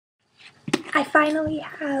I finally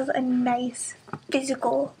have a nice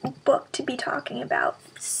physical book to be talking about.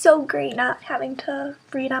 So great not having to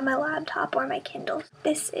read on my laptop or my Kindle.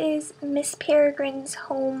 This is Miss Peregrine's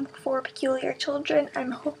Home for Peculiar Children.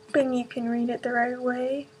 I'm hoping you can read it the right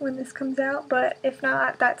way when this comes out, but if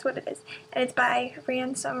not, that's what it is. And it's by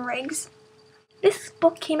Ransom Riggs. This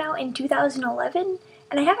book came out in 2011,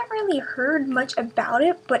 and I haven't really heard much about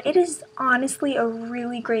it, but it is honestly a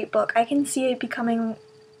really great book. I can see it becoming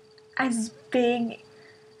as big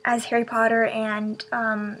as Harry Potter and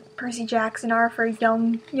Percy Jackson are for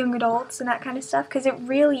young adults and that kind of stuff, because it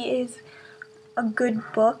really is a good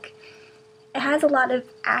book. It has a lot of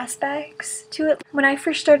aspects to it. When I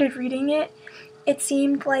first started reading it, it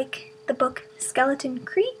seemed like the book Skeleton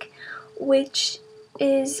Creek, which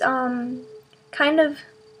is kind of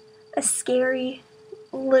a scary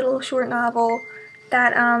little short novel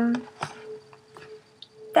that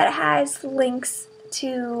that has links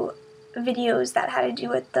to videos that had to do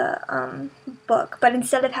with the book, but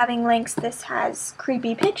instead of having links, this has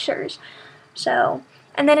creepy pictures. So,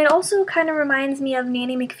 and then it also kind of reminds me of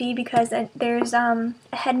Nanny McPhee, because there's a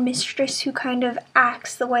headmistress who kind of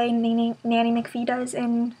acts the way Nanny McPhee does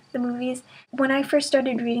in the movies. When I first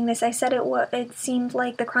started reading this, I said it seemed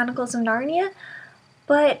like the Chronicles of Narnia,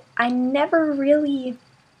 but I never really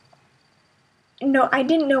I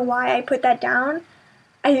didn't know why I put that down.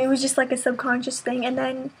 It was just like a subconscious thing, and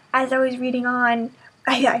then as I was reading on,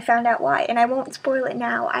 I found out why, and I won't spoil it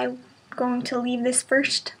now. I'm going to leave this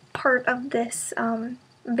first part of this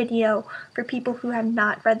video for people who have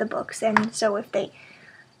not read the books, and so if it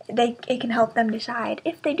can help them decide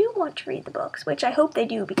if they do want to read the books, which I hope they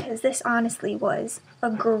do, because this honestly was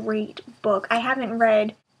a great book. I haven't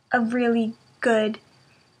read a really good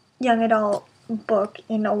young adult book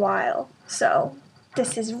in a while, so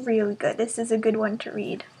this is really good. This is a good one to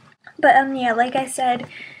read. But yeah, like I said,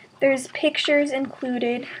 there's pictures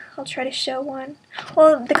included. I'll try to show one.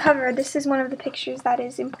 Well, the cover, this is one of the pictures that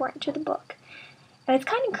is important to the book. And it's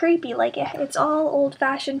kind of creepy, like it's all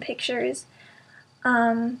old-fashioned pictures,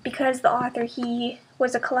 because the author, he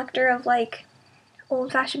was a collector of like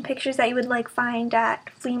old-fashioned pictures that you would like find at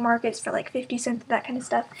flea markets for like 50 cents, that kind of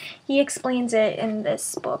stuff. He explains it in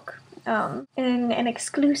this book. In an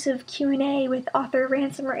exclusive Q&A with author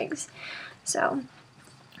Ransom Riggs. So,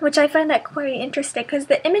 which I find that quite interesting, because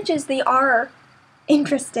the images, they are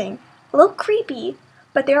interesting. A little creepy,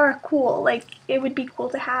 but they are cool. Like, it would be cool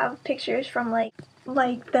to have pictures from like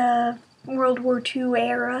the World War II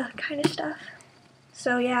era kind of stuff.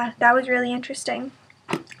 So yeah, that was really interesting.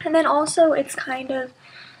 And then also, it's kind of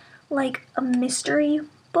like a mystery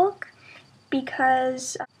book,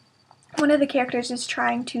 because one of the characters is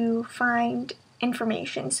trying to find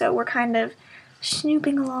information, so we're kind of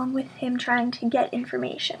snooping along with him trying to get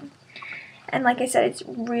information. And like I said, it's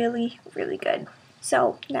really, really good.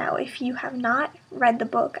 So now, if you have not read the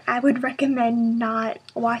book, I would recommend not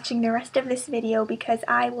watching the rest of this video, because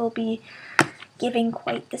I will be giving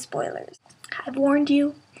quite the spoilers. I've warned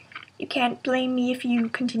you. You can't blame me if you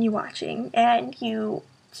continue watching and you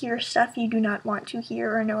hear stuff you do not want to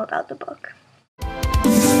hear or know about the book.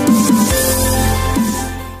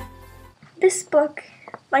 This book,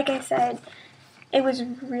 like I said, it was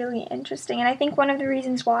really interesting, and I think one of the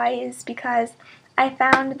reasons why is because I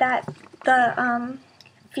found that the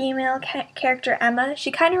female character Emma, she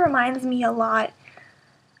kind of reminds me a lot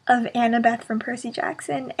of Annabeth from Percy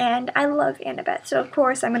Jackson, and I love Annabeth, so of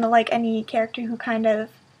course I'm going to like any character who kind of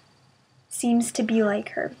seems to be like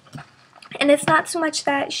her. And it's not so much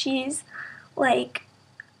that she's like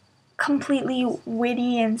completely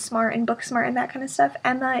witty and smart and book smart and that kind of stuff.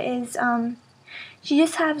 Emma is, she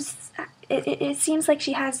just has, it seems like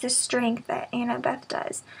she has this strength that Annabeth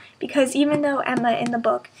does. Because even though Emma in the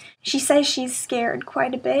book, she says she's scared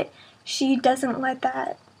quite a bit, she doesn't let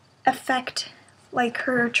that affect like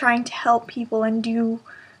her trying to help people and do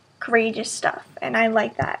courageous stuff. And I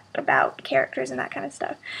like that about characters and that kind of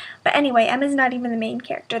stuff. But anyway, Emma's not even the main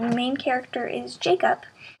character. The main character is Jacob.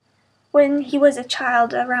 When he was a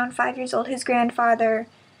child, around 5 years old, his grandfather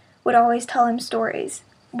would always tell him stories,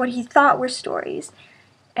 what he thought were stories,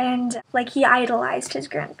 and like he idolized his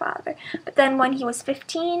grandfather. But then when he was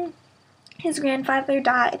 15, his grandfather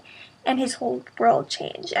died, and his whole world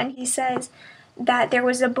changed. And he says that there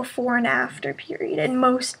was a before and after period, and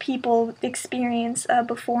most people experience a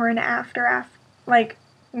before and after like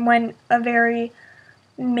when a very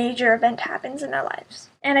major event happens in their lives.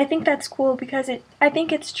 And I think that's cool, because I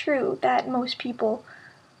think it's true that most people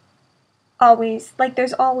always, like,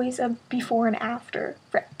 there's always a before and after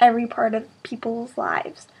for every part of people's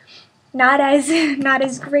lives. Not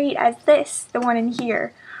as great as this, the one in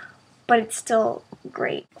here, but it's still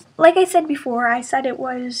great. Like I said before, I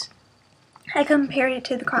compared it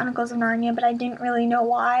to the Chronicles of Narnia, but I didn't really know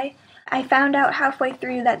why. I found out halfway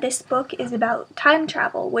through that this book is about time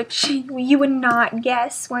travel, which you would not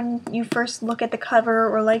guess when you first look at the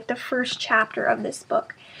cover or like the first chapter of this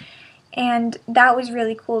book. And that was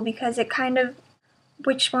really cool because it kind of,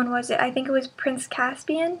 which one was it? I think it was Prince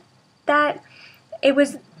Caspian. That it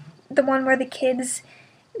was the one where the kids,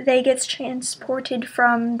 they gets transported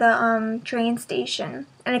from the train station,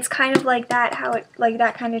 and it's kind of like that, how it, like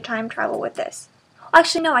that kind of time travel with this.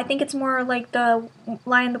 Actually, no, I think it's more like the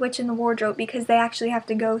Lion, the Witch, and the Wardrobe, because they actually have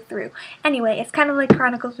to go through. Anyway, it's kind of like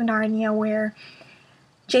Chronicles of Narnia, where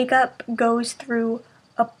Jacob goes through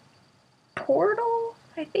a portal.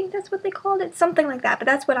 I think that's what they called it, something like that, but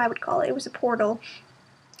that's what I would call it. It was a portal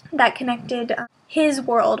that connected his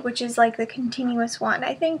world, which is like the continuous one.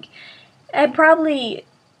 I think it probably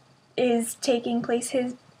is taking place,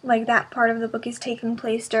 that part of the book is taking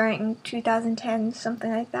place during 2010, something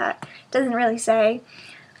like that. Doesn't really say.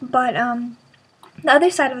 But the other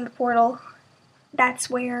side of the portal, that's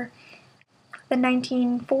where the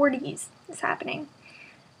 1940s is happening,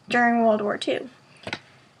 during World War II.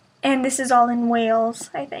 And this is all in Wales,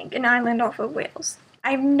 I think, an island off of Wales.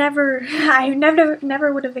 I never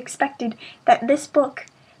would have expected that this book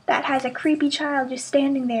that has a creepy child just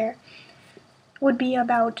standing there would be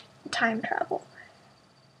about time travel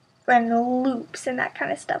and loops and that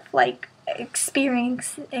kind of stuff, like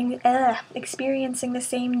experiencing the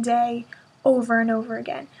same day over and over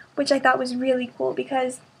again, which I thought was really cool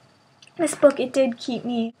because this book, it did keep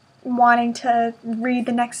me wanting to read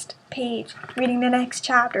the next page, reading the next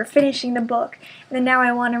chapter, finishing the book, and then now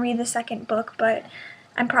I want to read the second book, but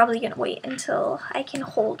I'm probably going to wait until I can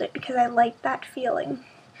hold it because I like that feeling.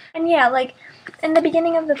 And yeah, like in the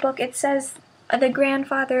beginning of the book, it says the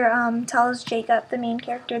grandfather tells Jacob, the main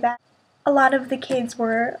character, that a lot of the kids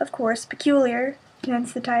were, of course, peculiar,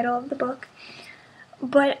 hence the title of the book,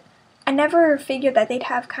 but I never figured that they'd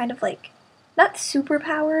have kind of like, not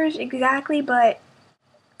superpowers exactly, but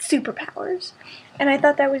superpowers. And I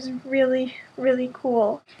thought that was really, really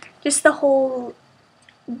cool. Just the whole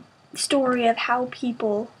story of how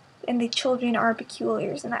people and the children are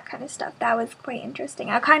peculiars and that kind of stuff. That was quite interesting.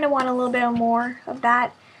 I kind of want a little bit more of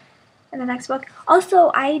that in the next book.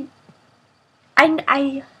 Also, I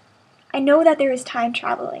know that there is time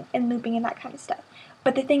traveling and looping and that kind of stuff,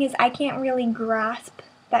 but the thing is, I can't really grasp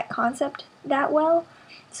that concept that well,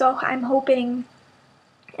 so I'm hoping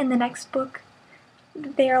in the next book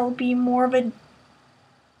there'll be more of an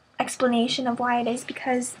explanation of why it is,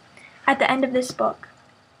 because at the end of this book,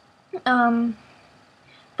 the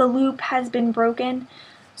loop has been broken,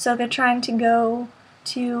 so they're trying to go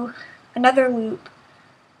to another loop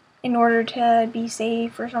in order to be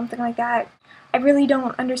safe or something like that. I really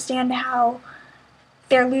don't understand how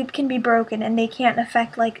their loop can be broken and they can't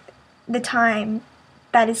affect like the time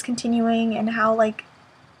that is continuing, and how, like,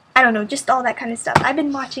 I don't know, just all that kind of stuff. I've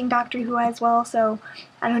been watching Doctor Who as well, so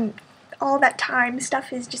all that time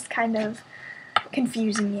stuff is just kind of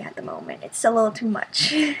confusing me at the moment. It's a little too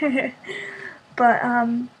much. But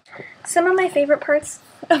some of my favorite parts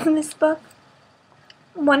of this book,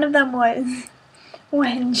 one of them was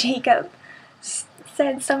when Jacob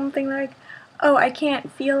said something like, "Oh, I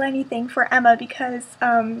can't feel anything for Emma because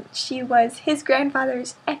she was his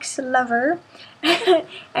grandfather's ex-lover,"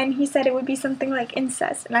 and he said it would be something like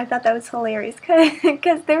incest, and I thought that was hilarious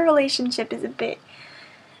because their relationship is a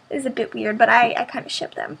bit weird, but I kind of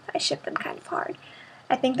ship them. I ship them kind of hard.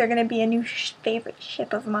 I think they're gonna be a new favorite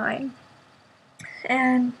ship of mine,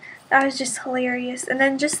 and that was just hilarious. And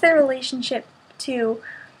then just their relationship too.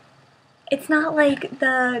 It's not like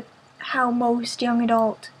how most young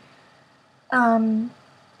adult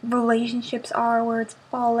relationships are, where it's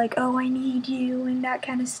all like, "Oh, I need you," and that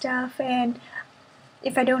kind of stuff, and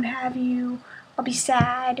if I don't have you, I'll be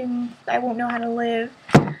sad and I won't know how to live.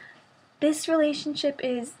 This relationship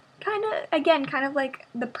is kind of like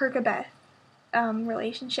the Perkabeth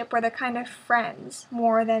relationship, where they're kind of friends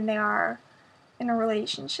more than they are in a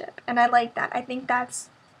relationship, and I like that. I think that's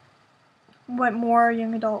what more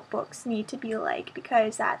young adult books need to be like,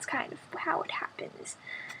 because that's kind of how it happens.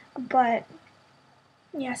 But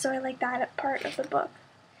yeah, so I like that part of the book.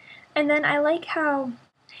 And then I like how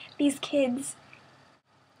these kids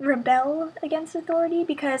rebel against authority,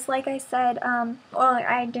 because like I said, well,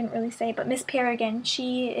 I didn't really say, but Miss Peregrine,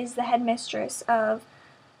 she is the headmistress of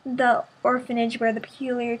the orphanage where the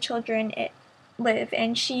peculiar children live,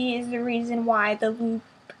 and she is the reason why the loop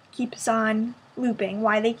keeps on looping,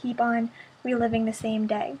 why they keep on reliving the same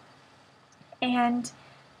day. And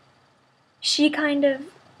she kind of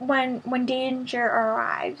when danger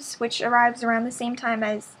arrives, which arrives around the same time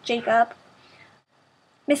as Jacob,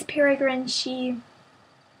 Miss Peregrine, she's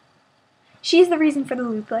the reason for the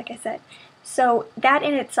loop, like I said. So that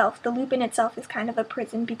in itself, the loop in itself is kind of a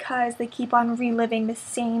prison because they keep on reliving the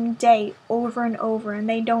same day over and over, and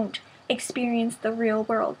they don't experience the real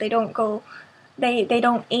world. They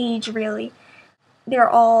don't age really. They're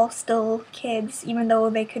all still kids, even though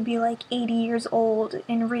they could be like 80 years old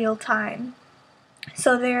in real time.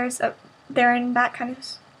 So they're in that kind of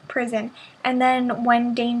prison. And then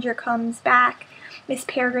when danger comes back, Miss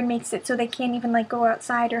Peregrine makes it so they can't even like go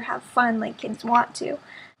outside or have fun like kids want to.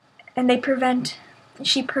 And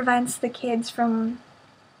she prevents the kids from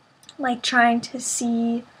like trying to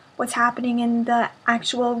see what's happening in the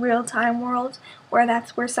actual real-time world, where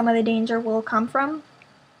that's where some of the danger will come from.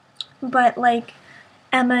 But like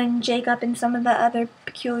Emma and Jacob and some of the other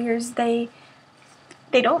peculiars, they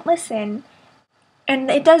don't listen. And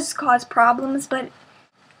it does cause problems, but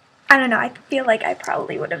I don't know, I feel like I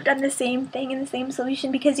probably would have done the same thing and the same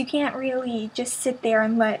solution, because you can't really just sit there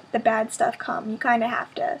and let the bad stuff come. You kind of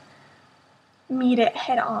have to meet it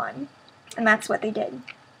head on, and that's what they did.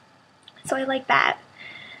 So I like that.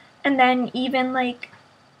 And then even like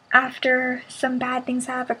after some bad things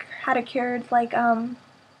had occurred, like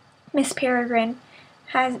Miss Peregrine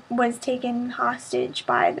was taken hostage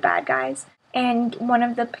by the bad guys, and one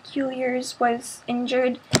of the peculiars was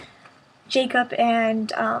injured. Jacob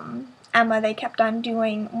and Emma, they kept on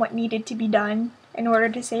doing what needed to be done in order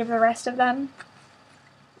to save the rest of them,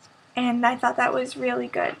 and I thought that was really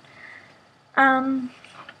good. And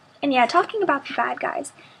yeah, talking about the bad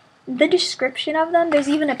guys, the description of them, there's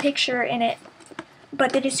even a picture in it,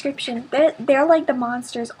 but the description, they're like the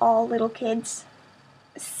monsters all little kids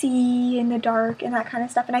see in the dark and that kind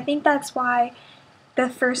of stuff. And I think that's why the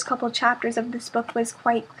first couple chapters of this book was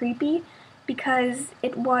quite creepy, because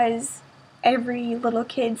it was every little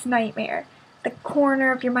kid's nightmare. The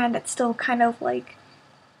corner of your mind that's still kind of like,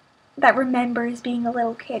 that remembers being a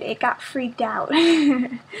little kid, it got freaked out.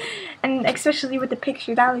 And especially with the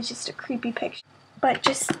picture, that was just a creepy picture. But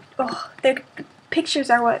just, the pictures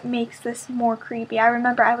are what makes this more creepy. I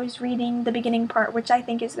remember I was reading the beginning part, which I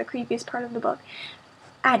think is the creepiest part of the book,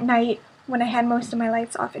 at night when I had most of my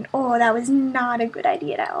lights off, and that was not a good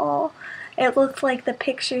idea at all. It looked like the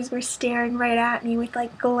pictures were staring right at me with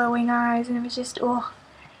like glowing eyes, and it was just,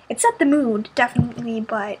 it set the mood, definitely,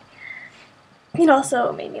 but it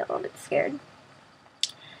also made me a little bit scared.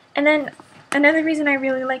 And then another reason I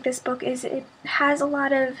really like this book is it has a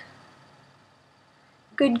lot of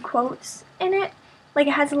good quotes in it. Like,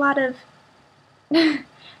 it has a lot of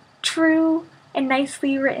true and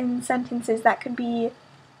nicely written sentences that could be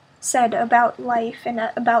said about life and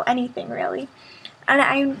about anything, really. And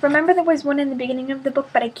I remember there was one in the beginning of the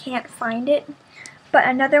book, but I can't find it. But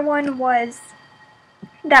another one was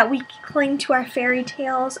that we cling to our fairy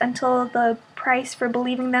tales until the price for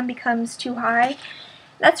believing them becomes too high.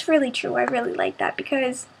 That's really true. I really like that,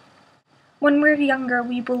 because when we're younger,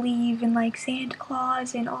 we believe in like Santa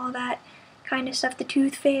Claus and all that kind of stuff, the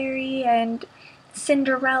Tooth Fairy and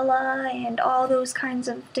Cinderella and all those kinds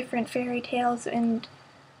of different fairy tales and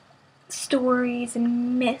stories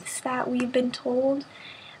and myths that we've been told.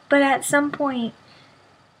 But at some point,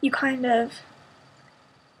 you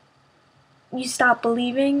stop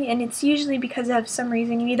believing, and it's usually because of some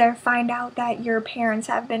reason. You either find out that your parents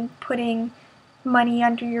have been putting money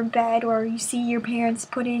under your bed, or you see your parents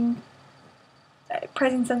putting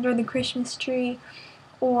presents under the Christmas tree,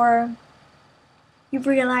 or you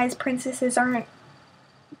realize princesses aren't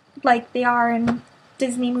like they are in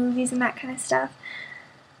Disney movies and that kind of stuff.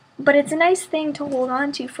 But it's a nice thing to hold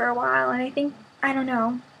on to for a while, and I don't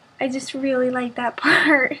know, I just really like that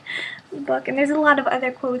part of the book. And there's a lot of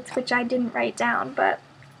other quotes which I didn't write down, but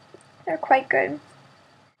they're quite good.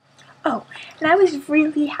 Oh, and I was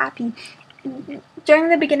really happy during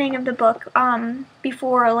the beginning of the book,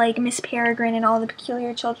 before like Miss Peregrine and all the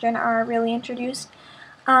peculiar children are really introduced,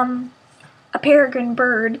 a peregrine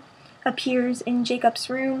bird appears in Jacob's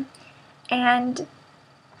room and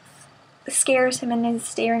scares him and is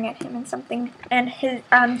staring at him and something. And his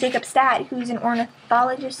Jacob's dad, who's an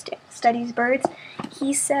ornithologist, studies birds,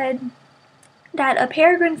 he said that a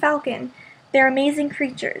peregrine falcon, they're amazing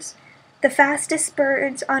creatures. The fastest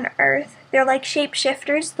birds on earth. They're like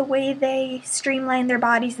shapeshifters, the way they streamline their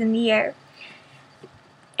bodies in the air.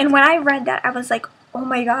 And when I read that, I was like, oh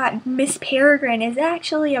my god, Miss Peregrine is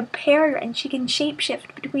actually a peregrine. She can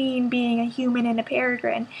shapeshift between being a human and a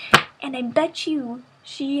peregrine. And I bet you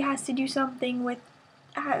she has to do something with,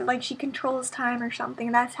 like she controls time or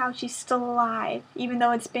something. That's how she's still alive, even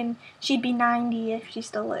though she'd be 90 if she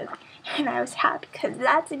still lived. And I was happy because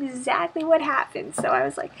that's exactly what happened. So I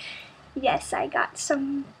was like, yes, I got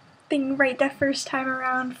something right the first time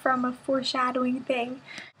around from a foreshadowing thing.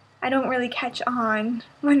 I don't really catch on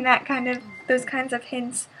when those kinds of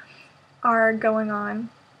hints are going on.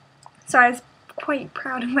 So I was quite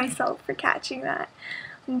proud of myself for catching that.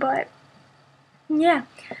 But yeah,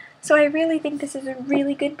 so I really think this is a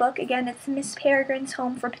really good book. Again, it's Miss Peregrine's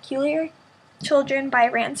Home for Peculiar Children by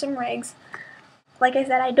Ransom Riggs. Like I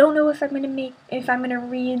said, I don't know if I'm gonna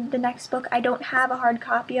read the next book. I don't have a hard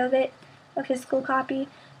copy of it, a physical copy,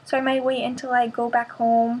 so I might wait until I go back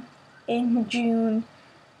home in June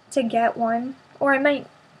to get one. Or I might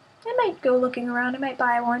go looking around. I might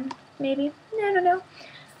buy one, maybe. I don't know.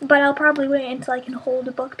 But I'll probably wait until I can hold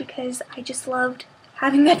a book because I just loved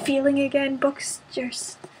having that feeling again. Books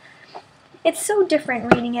just... It's so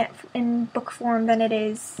different reading it in book form than it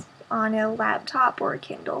is on a laptop or a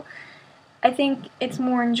Kindle. I think it's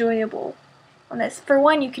more enjoyable on this. For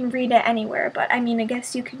one, you can read it anywhere, but I mean, I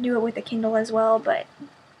guess you can do it with a Kindle as well, but I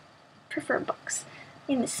prefer books.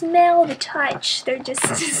 And the smell, the touch, they're just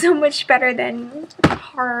so much better than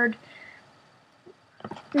hard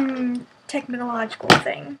technological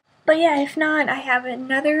thing. But yeah, if not, I have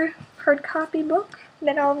another hard copy book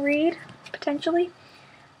that I'll read, potentially.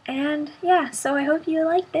 And yeah, so I hope you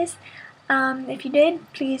like this. If you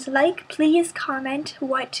did, please comment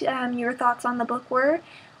what your thoughts on the book were,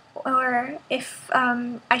 or if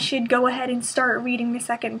I should go ahead and start reading the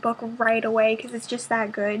second book right away because it's just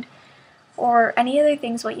that good, or any other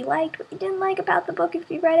things, what you liked, what you didn't like about the book if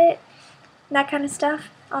you read it, that kind of stuff.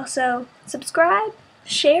 Also, subscribe,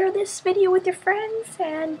 share this video with your friends,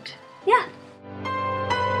 and yeah.